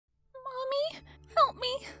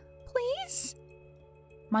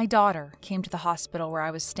My daughter came to the hospital where I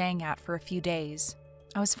was staying at for a few days.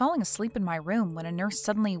 I was falling asleep in my room when a nurse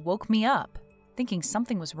suddenly woke me up. Thinking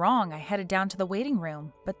something was wrong, I headed down to the waiting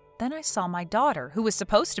room, but then I saw my daughter, who was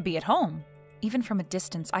supposed to be at home. Even from a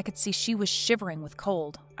distance, I could see she was shivering with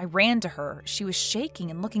cold. I ran to her. She was shaking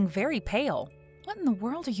and looking very pale. "What in the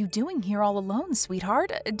world are you doing here all alone,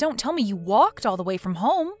 sweetheart? Don't tell me you walked all the way from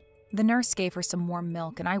home." The nurse gave her some warm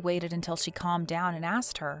milk, and I waited until she calmed down and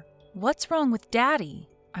asked her, "What's wrong with Daddy?"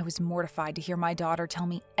 I was mortified to hear my daughter tell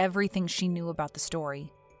me everything she knew about the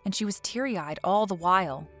story, and she was teary-eyed all the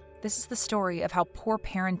while. This is the story of how poor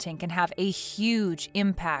parenting can have a huge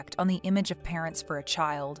impact on the image of parents for a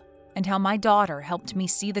child, and how my daughter helped me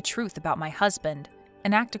see the truth about my husband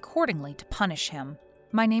and act accordingly to punish him.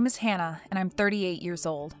 My name is Hannah, and I'm 38 years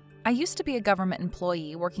old. I used to be a government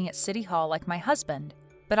employee working at City Hall like my husband,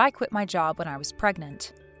 but I quit my job when I was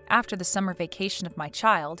pregnant. After the summer vacation of my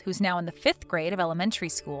child, who's now in the 5th grade of elementary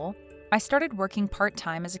school, I started working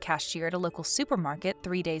part-time as a cashier at a local supermarket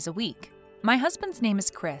 3 days a week. My husband's name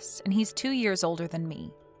is Chris, and he's 2 years older than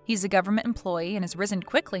me. He's a government employee and has risen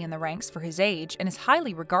quickly in the ranks for his age and is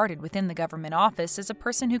highly regarded within the government office as a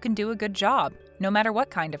person who can do a good job, no matter what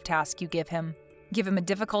kind of task you give him. Give him a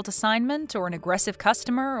difficult assignment or an aggressive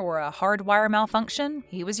customer or a hardwire malfunction,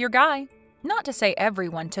 he was your guy. Not to say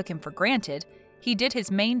everyone took him for granted, he did his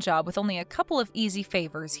main job with only a couple of easy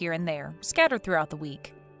favors here and there, scattered throughout the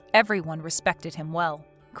week. Everyone respected him well.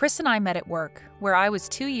 Chris and I met at work, where I was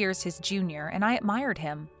 2 years his junior, and I admired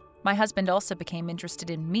him. My husband also became interested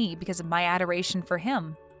in me because of my adoration for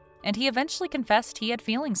him, and he eventually confessed he had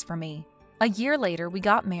feelings for me. A year later, we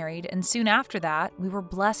got married, and soon after that, we were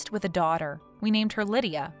blessed with a daughter. We named her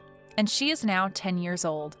Lydia, and she is now 10 years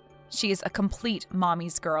old. She is a complete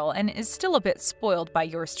mommy's girl and is still a bit spoiled by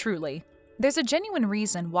yours truly. There's a genuine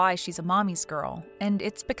reason why she's a mommy's girl, and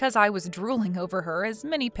it's because I was drooling over her, as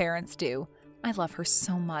many parents do. I love her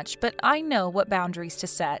so much, but I know what boundaries to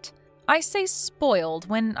set. I say spoiled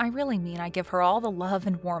when I really mean I give her all the love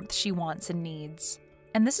and warmth she wants and needs.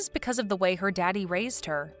 And this is because of the way her daddy raised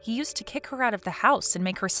her. He used to kick her out of the house and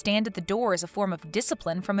make her stand at the door as a form of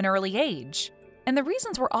discipline from an early age. And the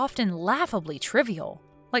reasons were often laughably trivial,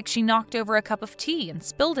 like she knocked over a cup of tea and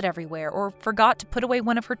spilled it everywhere or forgot to put away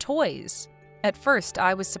one of her toys. At first,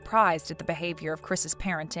 I was surprised at the behavior of Chris's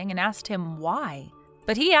parenting and asked him why.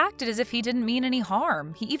 But he acted as if he didn't mean any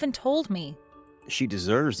harm. He even told me, "She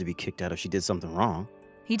deserves to be kicked out if she did something wrong."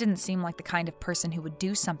 He didn't seem like the kind of person who would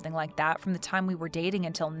do something like that from the time we were dating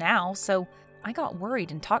until now, so I got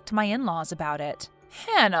worried and talked to my in-laws about it.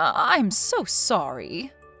 "Hannah, I'm so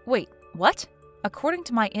sorry." "Wait, what?" According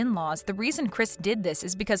to my in-laws, the reason Chris did this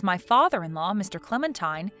is because my father-in-law, Mr.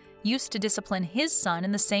 Clementine, used to discipline his son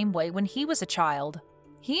in the same way when he was a child.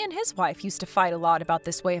 He and his wife used to fight a lot about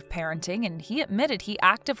this way of parenting, and he admitted he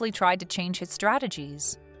actively tried to change his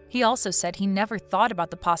strategies. He also said he never thought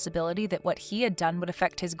about the possibility that what he had done would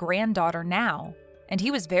affect his granddaughter now, and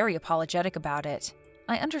he was very apologetic about it.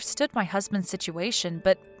 I understood my husband's situation,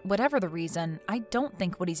 but whatever the reason, I don't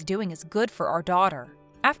think what he's doing is good for our daughter.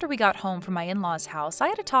 After we got home from my in-laws' house, I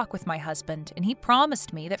had a talk with my husband, and he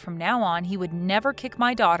promised me that from now on he would never kick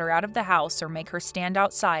my daughter out of the house or make her stand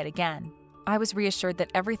outside again. I was reassured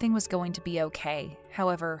that everything was going to be okay.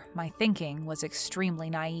 However, my thinking was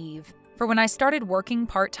extremely naive. For when I started working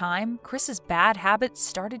part-time, Chris's bad habits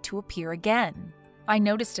started to appear again. I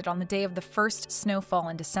noticed it on the day of the first snowfall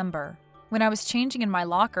in December, when I was changing in my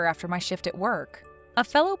locker after my shift at work. A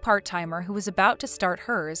fellow part-timer who was about to start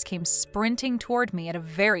hers came sprinting toward me at a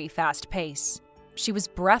very fast pace. She was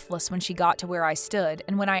breathless when she got to where I stood,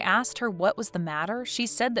 and when I asked her what was the matter, she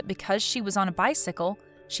said that because she was on a bicycle,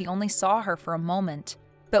 she only saw her for a moment.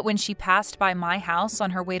 But when she passed by my house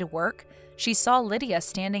on her way to work, she saw Lydia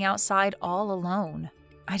standing outside all alone.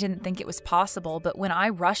 I didn't think it was possible, but when I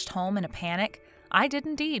rushed home in a panic, I did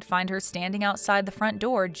indeed find her standing outside the front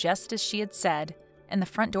door just as she had said. And the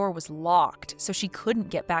front door was locked, so she couldn't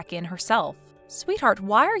get back in herself. "Sweetheart,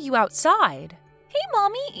 why are you outside?" "Hey,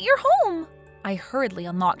 Mommy, you're home!" I hurriedly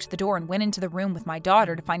unlocked the door and went into the room with my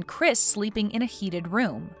daughter to find Chris sleeping in a heated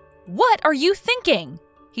room. "What are you thinking?"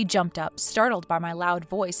 He jumped up, startled by my loud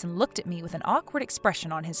voice, and looked at me with an awkward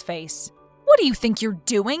expression on his face. "What do you think you're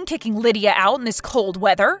doing, kicking Lydia out in this cold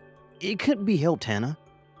weather?" "It couldn't be helped, Hannah.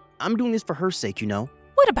 I'm doing this for her sake, you know."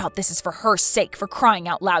 "What about this is for her sake, for crying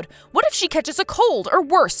out loud? What if she catches a cold, or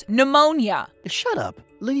worse, pneumonia?" "Shut up.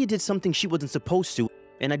 Lydia did something she wasn't supposed to,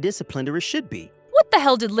 and I disciplined her as should be." "What the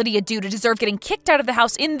hell did Lydia do to deserve getting kicked out of the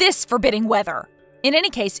house in this forbidding weather? In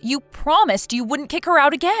any case, you promised you wouldn't kick her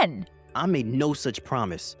out again." "I made no such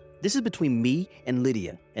promise. This is between me and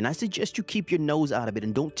Lydia, and I suggest you keep your nose out of it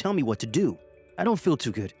and don't tell me what to do." I don't feel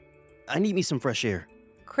too good. I need me some fresh air.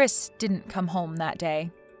 Chris didn't come home that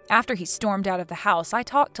day. After he stormed out of the house, I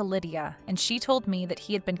talked to Lydia, and she told me that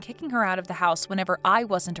he had been kicking her out of the house whenever I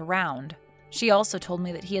wasn't around. She also told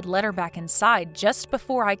me that he had let her back inside just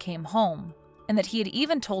before I came home, and that he had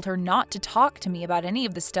even told her not to talk to me about any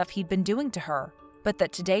of the stuff he'd been doing to her, but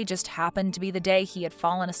that today just happened to be the day he had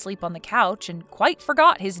fallen asleep on the couch and quite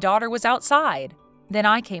forgot his daughter was outside. Then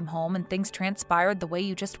I came home and things transpired the way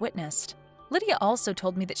you just witnessed. Lydia also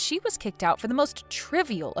told me that she was kicked out for the most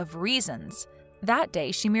trivial of reasons. That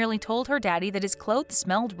day, she merely told her daddy that his clothes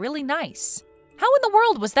smelled really nice. How in the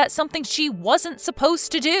world was that something she wasn't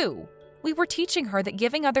supposed to do? We were teaching her that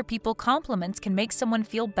giving other people compliments can make someone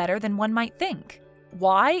feel better than one might think.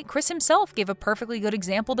 Why? Chris himself gave a perfectly good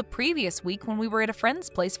example the previous week when we were at a friend's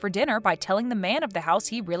place for dinner by telling the man of the house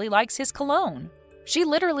he really likes his cologne. She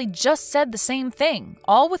literally just said the same thing,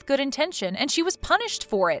 all with good intention, and she was punished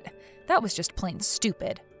for it. That was just plain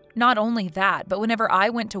stupid. Not only that, but whenever I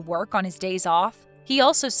went to work on his days off, he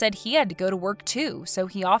also said he had to go to work too, so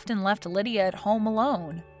he often left Lydia at home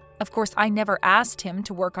alone. Of course, I never asked him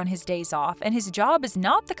to work on his days off, and his job is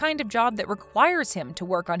not the kind of job that requires him to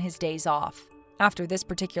work on his days off. After this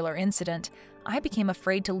particular incident, I became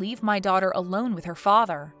afraid to leave my daughter alone with her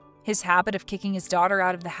father. His habit of kicking his daughter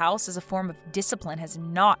out of the house as a form of discipline has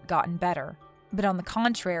not gotten better, but on the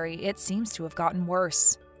contrary, it seems to have gotten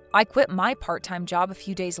worse. I quit my part-time job a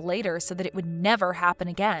few days later so that it would never happen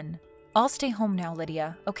again. I'll stay home now,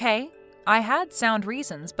 Lydia, okay? I had sound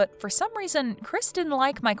reasons, but for some reason, Chris didn't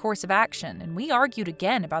like my course of action, and we argued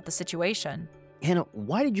again about the situation. Hannah,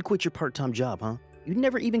 why did you quit your part-time job, huh? You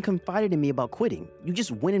never even confided in me about quitting. You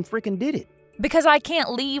just went and frickin' did it. Because I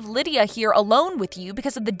can't leave Lydia here alone with you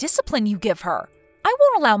because of the discipline you give her. I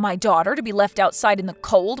won't allow my daughter to be left outside in the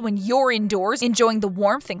cold when you're indoors enjoying the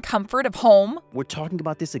warmth and comfort of home. We're talking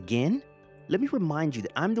about this again? Let me remind you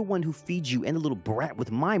that I'm the one who feeds you and the little brat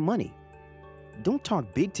with my money. Don't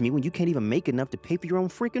talk big to me when you can't even make enough to pay for your own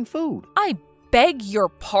freaking food. I beg your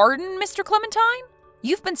pardon, Mr. Clementine?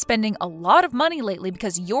 You've been spending a lot of money lately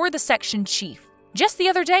because you're the section chief. Just the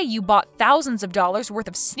other day, you bought thousands of dollars worth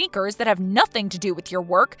of sneakers that have nothing to do with your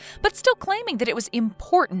work, but still claiming that it was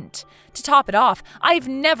important. To top it off, I've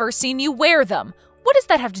never seen you wear them. What does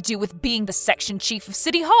that have to do with being the section chief of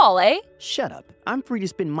City Hall, eh? Shut up. I'm free to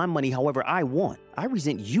spend my money however I want. I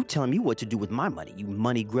resent you telling me what to do with my money, you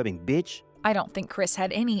money-grubbing bitch. I don't think Chris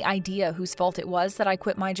had any idea whose fault it was that I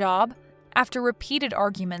quit my job. After repeated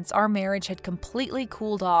arguments, our marriage had completely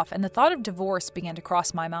cooled off and the thought of divorce began to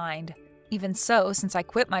cross my mind. Even so, since I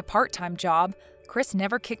quit my part-time job, Chris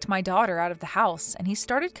never kicked my daughter out of the house, and he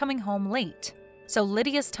started coming home late. So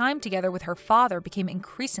Lydia's time together with her father became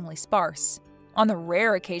increasingly sparse. On the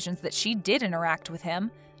rare occasions that she did interact with him,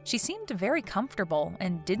 she seemed very comfortable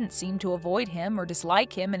and didn't seem to avoid him or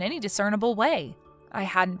dislike him in any discernible way. I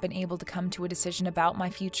hadn't been able to come to a decision about my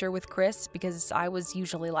future with Chris because I was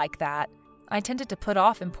usually like that. I tended to put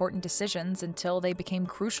off important decisions until they became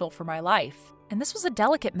crucial for my life. And this was a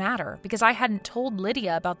delicate matter because I hadn't told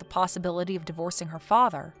Lydia about the possibility of divorcing her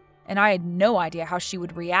father, and I had no idea how she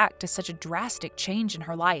would react to such a drastic change in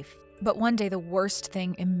her life. But one day the worst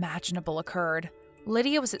thing imaginable occurred.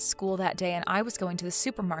 Lydia was at school that day and I was going to the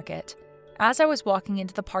supermarket. As I was walking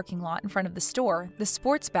into the parking lot in front of the store, the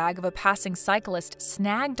sports bag of a passing cyclist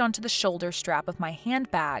snagged onto the shoulder strap of my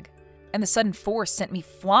handbag, and the sudden force sent me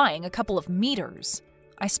flying a couple of meters.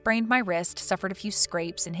 I sprained my wrist, suffered a few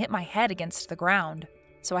scrapes, and hit my head against the ground,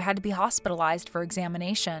 so I had to be hospitalized for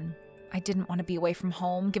examination. I didn't want to be away from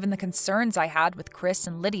home, given the concerns I had with Chris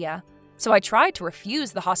and Lydia, so I tried to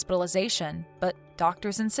refuse the hospitalization, but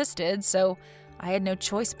doctors insisted, so I had no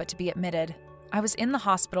choice but to be admitted. I was in the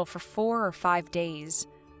hospital for 4 or 5 days.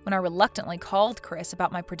 When I reluctantly called Chris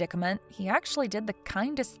about my predicament, he actually did the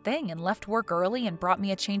kindest thing and left work early and brought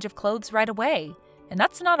me a change of clothes right away. And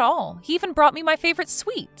that's not all. He even brought me my favorite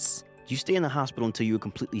sweets. You stay in the hospital until you were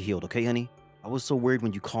completely healed, okay, honey? I was so worried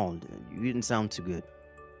when you called. You didn't sound too good.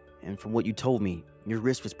 And from what you told me, your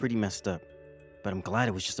wrist was pretty messed up. But I'm glad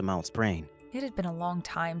it was just a mild sprain. It had been a long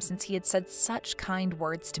time since he had said such kind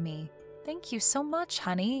words to me. Thank you so much,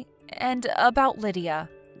 honey. And about Lydia.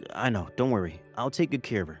 I know, don't worry. I'll take good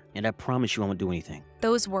care of her, and I promise you I won't do anything.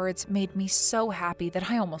 Those words made me so happy that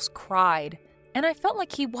I almost cried. And I felt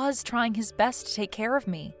like he was trying his best to take care of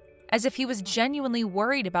me, as if he was genuinely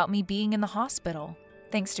worried about me being in the hospital.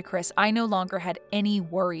 Thanks to Chris, I no longer had any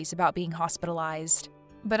worries about being hospitalized.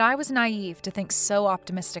 But I was naive to think so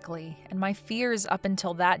optimistically, and my fears up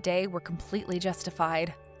until that day were completely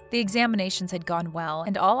justified. The examinations had gone well,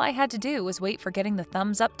 and all I had to do was wait for getting the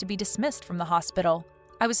thumbs up to be dismissed from the hospital.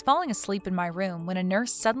 I was falling asleep in my room when a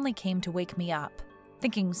nurse suddenly came to wake me up.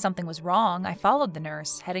 Thinking something was wrong, I followed the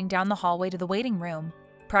nurse, heading down the hallway to the waiting room,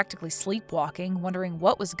 practically sleepwalking, wondering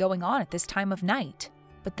what was going on at this time of night.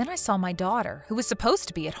 But then I saw my daughter, who was supposed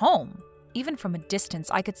to be at home. Even from a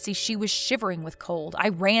distance, I could see she was shivering with cold. I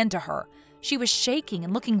ran to her. She was shaking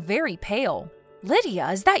and looking very pale. "Lydia,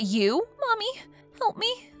 is that you?" "Mommy, help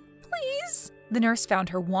me, please." The nurse found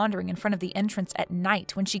her wandering in front of the entrance at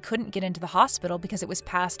night when she couldn't get into the hospital because it was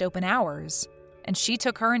past open hours, and she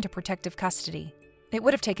took her into protective custody. It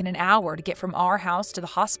would have taken an hour to get from our house to the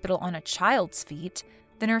hospital on a child's feet.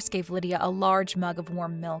 The nurse gave Lydia a large mug of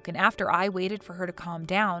warm milk, and after I waited for her to calm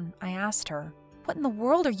down, I asked her, "What in the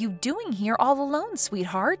world are you doing here all alone,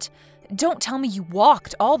 sweetheart? Don't tell me you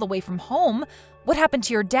walked all the way from home. What happened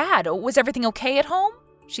to your dad? Was everything okay at home?"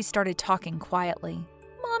 She started talking quietly.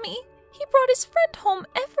 "Mommy, he brought his friend home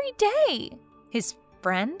every day." "His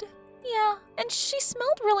friend?" "Yeah, and she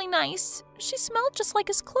smelled really nice. She smelled just like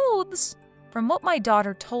his clothes." From what my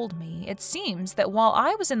daughter told me, it seems that while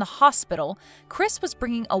I was in the hospital, Chris was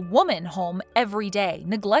bringing a woman home every day,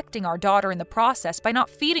 neglecting our daughter in the process by not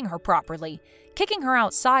feeding her properly, kicking her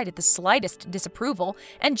outside at the slightest disapproval,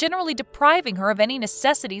 and generally depriving her of any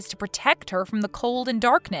necessities to protect her from the cold and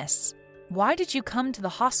darkness. "Why did you come to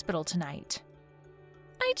the hospital tonight?"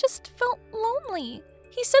 "I just felt lonely.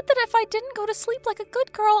 He said that if I didn't go to sleep like a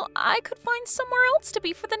good girl, I could find somewhere else to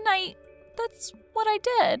be for the night. That's what I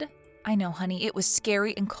did." "I know, honey, it was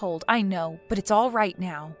scary and cold, I know, but it's all right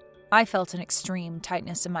now." I felt an extreme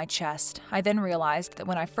tightness in my chest. I then realized that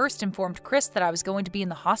when I first informed Chris that I was going to be in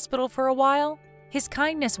the hospital for a while, his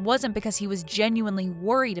kindness wasn't because he was genuinely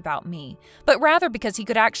worried about me, but rather because he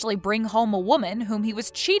could actually bring home a woman whom he was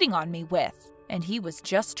cheating on me with, and he was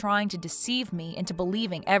just trying to deceive me into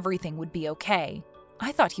believing everything would be okay.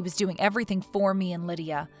 I thought he was doing everything for me and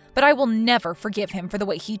Lydia, but I will never forgive him for the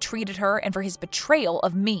way he treated her and for his betrayal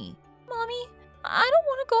of me. "Mommy, I don't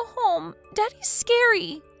want to go home. Daddy's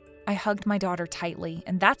scary." I hugged my daughter tightly,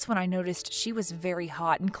 and that's when I noticed she was very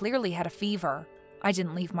hot and clearly had a fever. I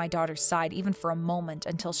didn't leave my daughter's side even for a moment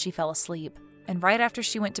until she fell asleep, and right after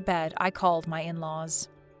she went to bed, I called my in-laws.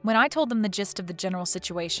 When I told them the gist of the general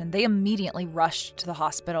situation, they immediately rushed to the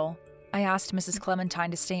hospital. I asked Mrs.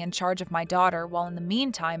 Clementine to stay in charge of my daughter, while in the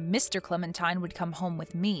meantime, Mr. Clementine would come home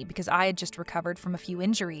with me because I had just recovered from a few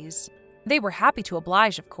injuries. They were happy to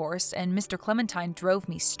oblige, of course, and Mr. Clementine drove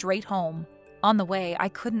me straight home. On the way, I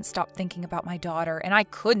couldn't stop thinking about my daughter, and I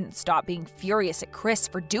couldn't stop being furious at Chris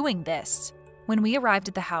for doing this. When we arrived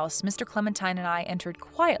at the house, Mr. Clementine and I entered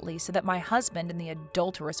quietly so that my husband and the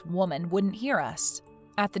adulterous woman wouldn't hear us.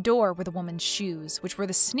 At the door were the woman's shoes, which were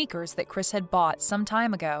the sneakers that Chris had bought some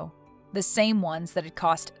time ago. The same ones that had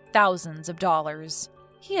cost thousands of dollars.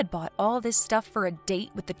 He had bought all this stuff for a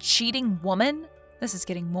date with the cheating woman? This is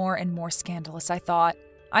getting more and more scandalous, I thought.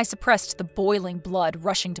 I suppressed the boiling blood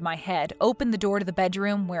rushing to my head, opened the door to the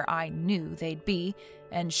bedroom where I knew they'd be,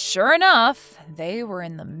 and sure enough, they were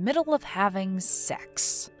in the middle of having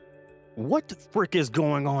sex. What the frick is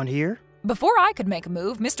going on here? Before I could make a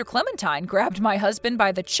move, Mr. Clementine grabbed my husband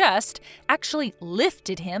by the chest, actually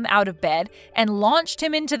lifted him out of bed, and launched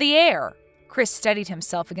him into the air. Chris steadied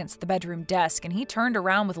himself against the bedroom desk, and he turned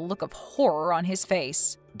around with a look of horror on his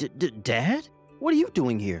face. Dad? What are you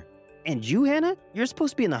doing here? And you, Hannah? You're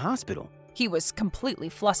supposed to be in the hospital. He was completely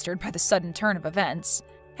flustered by the sudden turn of events.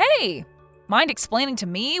 "Hey, mind explaining to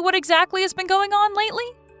me what exactly has been going on lately?"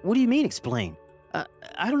 What do you mean, explain?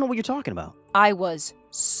 I don't know what you're talking about. I was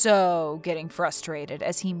so getting frustrated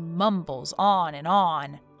as he mumbles on and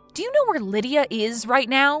on. "Do you know where Lydia is right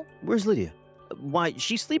now?" Where's Lydia? Why,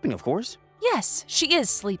 she's sleeping, of course. "Yes, she is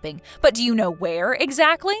sleeping, but do you know where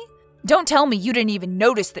exactly? Don't tell me you didn't even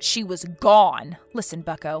notice that she was gone. Listen,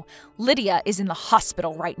 bucko, Lydia is in the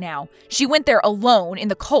hospital right now. She went there alone in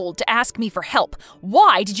the cold to ask me for help.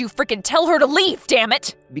 Why did you frickin' tell her to leave, damn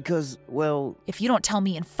it?" Because, well... "If you don't tell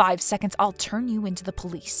me in 5 seconds, I'll turn you into the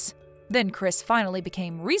police." Then Chris finally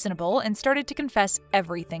became reasonable and started to confess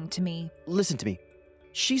everything to me. Listen to me.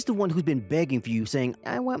 She's the one who's been begging for you, saying,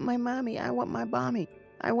 "I want my mommy, I want my mommy,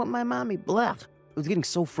 I want my mommy," blah. It was getting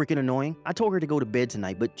so freaking annoying. I told her to go to bed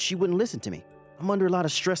tonight, but she wouldn't listen to me. I'm under a lot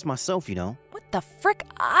of stress myself, you know. What the frick?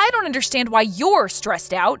 I don't understand why you're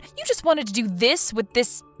stressed out. You just wanted to do this with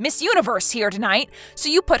this Miss Universe here tonight, so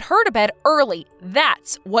you put her to bed early.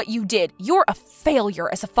 That's what you did. You're a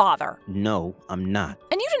failure as a father. No, I'm not.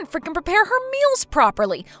 And you didn't frickin' prepare her meals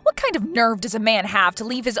properly. What kind of nerve does a man have to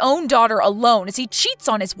leave his own daughter alone as he cheats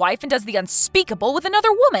on his wife and does the unspeakable with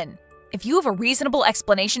another woman? If you have a reasonable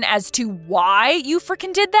explanation as to why you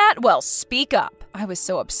frickin' did that, well, speak up. I was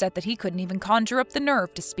so upset that he couldn't even conjure up the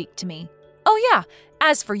nerve to speak to me. Oh yeah,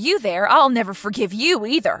 As for you there, I'll never forgive you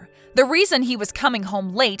either. The reason he was coming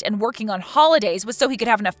home late and working on holidays was so he could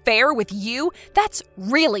have an affair with you? That's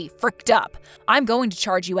really fricked up. I'm going to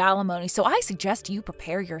charge you alimony, so I suggest you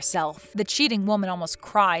prepare yourself." The cheating woman almost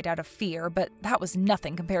cried out of fear, but that was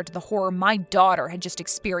nothing compared to the horror my daughter had just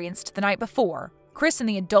experienced the night before. Chris and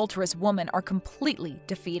the adulterous woman are completely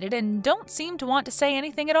defeated and don't seem to want to say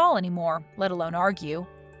anything at all anymore, let alone argue.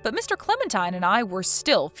 But Mr. Clementine and I were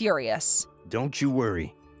still furious. "Don't you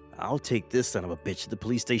worry. I'll take this son of a bitch to the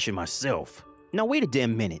police station myself." Now wait a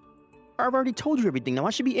damn minute. I've already told you everything. Now I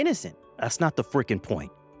should be innocent. That's not the frickin'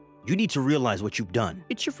 point. You need to realize what you've done.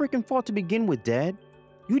 It's your frickin' fault to begin with, Dad.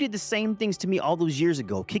 You did the same things to me all those years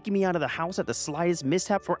ago, kicking me out of the house at the slightest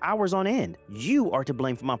mishap for hours on end. You are to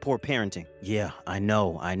blame for my poor parenting. Yeah, I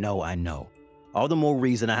know. All the more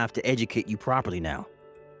reason I have to educate you properly now.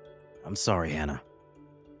 I'm sorry, Hannah.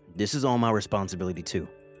 This is all my responsibility too.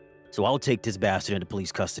 So I'll take this bastard into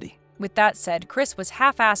police custody. With that said, Chris was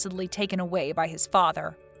half-assedly taken away by his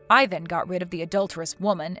father. I then got rid of the adulterous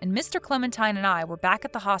woman, and Mr. Clementine and I were back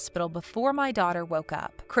at the hospital before my daughter woke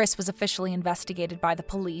up. Chris was officially investigated by the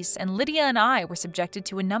police, and Lydia and I were subjected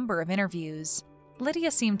to a number of interviews. Lydia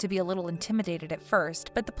seemed to be a little intimidated at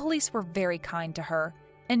first, but the police were very kind to her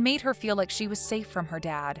and made her feel like she was safe from her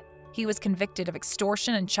dad. He was convicted of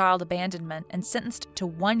extortion and child abandonment and sentenced to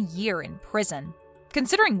 1 year in prison.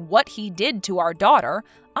 Considering what he did to our daughter,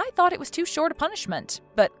 I thought it was too short a punishment,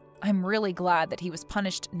 but I'm really glad that he was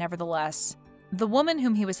punished nevertheless. The woman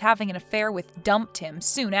whom he was having an affair with dumped him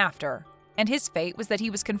soon after, and his fate was that he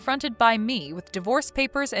was confronted by me with divorce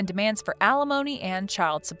papers and demands for alimony and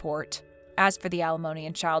child support. As for the alimony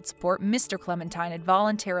and child support, Mr. Clementine had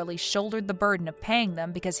voluntarily shouldered the burden of paying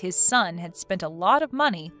them because his son had spent a lot of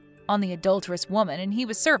money on the adulterous woman and he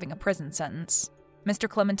was serving a prison sentence. Mr.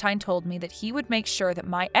 Clementine told me that he would make sure that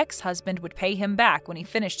my ex-husband would pay him back when he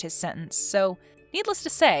finished his sentence, so needless to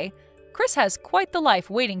say, Chris has quite the life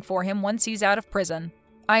waiting for him once he's out of prison.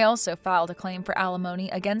 I also filed a claim for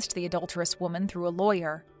alimony against the adulterous woman through a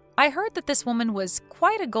lawyer. I heard that this woman was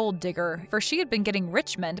quite a gold digger, for she had been getting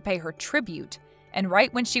rich men to pay her tribute, and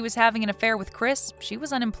right when she was having an affair with Chris, she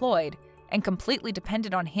was unemployed and completely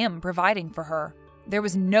depended on him providing for her. There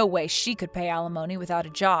was no way she could pay alimony without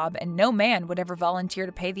a job, and no man would ever volunteer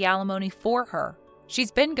to pay the alimony for her.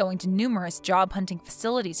 She's been going to numerous job-hunting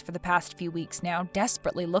facilities for the past few weeks now,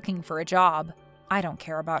 desperately looking for a job. I don't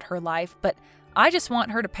care about her life, but I just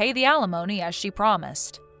want her to pay the alimony as she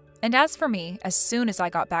promised. And as for me, as soon as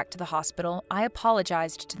I got back to the hospital, I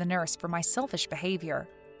apologized to the nurse for my selfish behavior.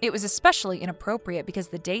 It was especially inappropriate because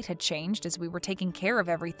the date had changed as we were taking care of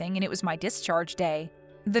everything and it was my discharge day.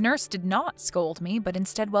 The nurse did not scold me, but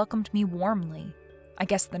instead welcomed me warmly. I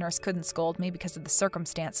guess the nurse couldn't scold me because of the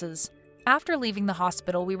circumstances. After leaving the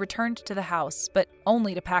hospital, we returned to the house, but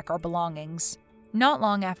only to pack our belongings. Not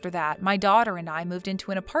long after that, my daughter and I moved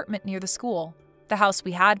into an apartment near the school. The house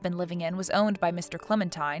we had been living in was owned by Mr.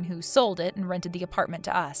 Clementine, who sold it and rented the apartment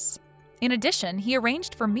to us. In addition, he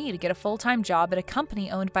arranged for me to get a full-time job at a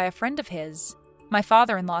company owned by a friend of his. My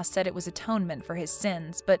father-in-law said it was atonement for his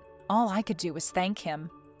sins, but all I could do was thank him.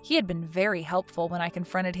 He had been very helpful when I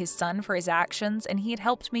confronted his son for his actions, and he had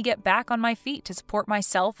helped me get back on my feet to support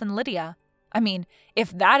myself and Lydia. I mean,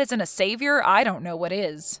 if that isn't a savior, I don't know what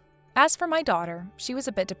is. As for my daughter, she was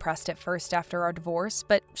a bit depressed at first after our divorce,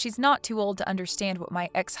 but she's not too old to understand what my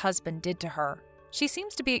ex-husband did to her. She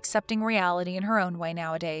seems to be accepting reality in her own way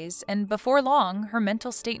nowadays, and before long, her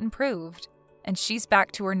mental state improved, and she's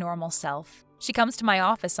back to her normal self. She comes to my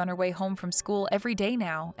office on her way home from school every day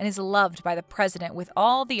now and is loved by the president with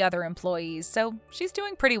all the other employees, so she's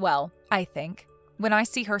doing pretty well, I think. When I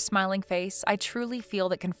see her smiling face, I truly feel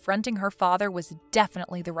that confronting her father was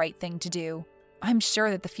definitely the right thing to do. I'm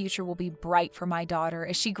sure that the future will be bright for my daughter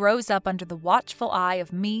as she grows up under the watchful eye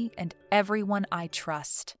of me and everyone I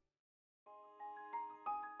trust.